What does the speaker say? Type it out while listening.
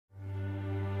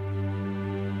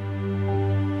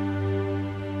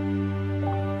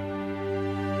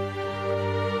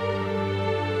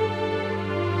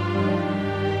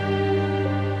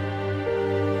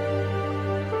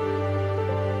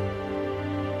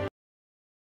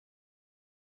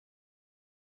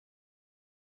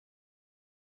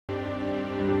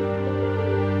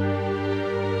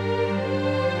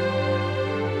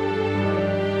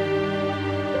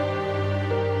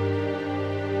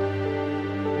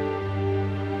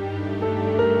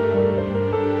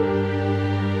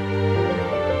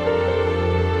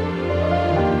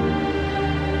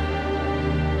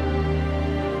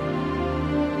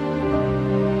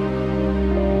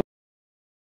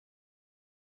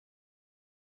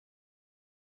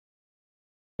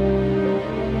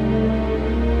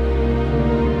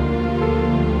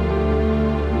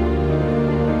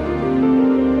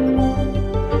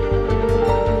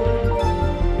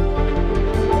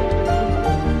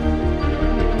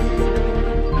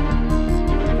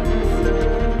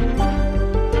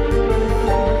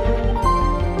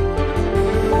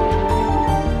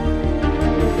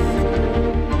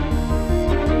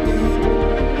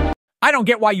don't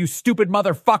get why you stupid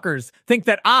motherfuckers think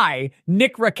that I,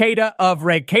 Nick Rekieta of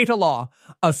Rekieta Law,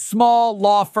 a small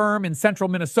law firm in central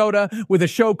Minnesota with a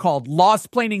show called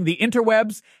Lawsplaining the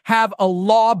Interwebs, have a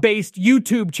law-based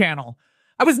YouTube channel.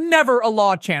 I was never a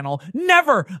law channel.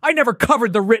 Never. I never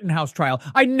covered the Rittenhouse trial.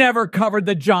 I never covered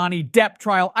the Johnny Depp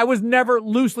trial. I was never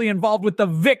loosely involved with the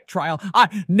Vic trial.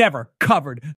 I never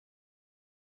covered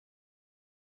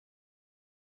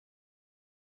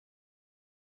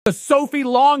the Sophie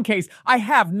Long case. I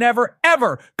have never,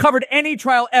 ever covered any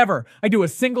trial ever. I do a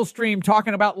single stream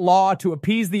talking about law to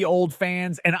appease the old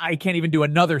fans, and I can't even do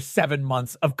another 7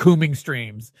 months of cooming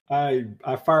streams. I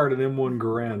fired an M1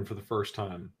 Garand for the first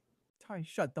time. Ty,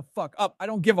 shut the fuck up. I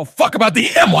don't give a fuck about the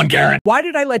M1 Garand. Why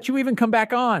did I let you even come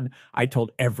back on? I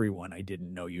told everyone I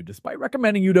didn't know you, despite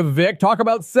recommending you to Vic. Talk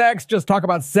about sex. Just talk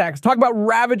about sex. Talk about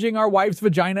ravaging our wife's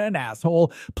vagina and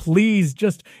asshole. Please,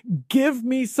 just give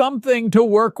me something to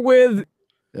work with.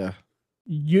 Yeah.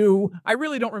 I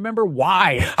really don't remember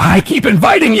why I keep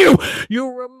inviting you.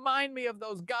 You remind me of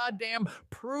those goddamn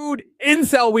prude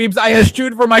incel weebs I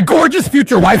eschewed for my gorgeous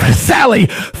future wife, Sally.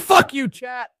 Fuck you,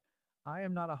 chat. I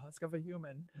am not a husk of a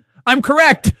human. I'm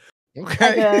correct.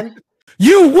 Okay.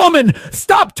 You woman,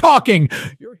 stop talking.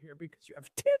 You're here because you have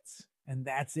tits, and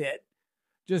that's it.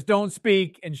 Just don't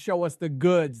speak and show us the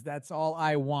goods. That's all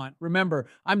I want. Remember,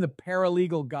 I'm the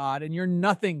paralegal god, and you're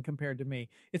nothing compared to me.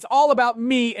 It's all about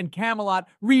me and Camelot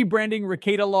rebranding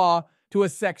Rekieta Law to a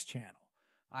sex channel.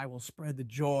 I will spread the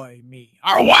joy me,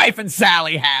 our wife, and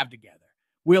Sally have together.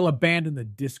 We'll abandon the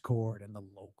discord and the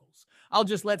locals. I'll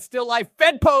just let Still Life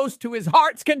Fed post to his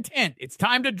heart's content. It's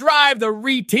time to drive the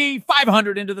RE-T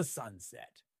 500 into the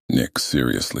sunset. Nick,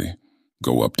 seriously.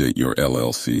 Go update your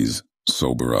LLCs.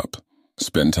 Sober up.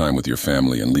 Spend time with your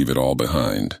family and leave it all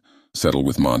behind. Settle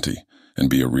with Monty and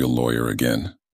be a real lawyer again.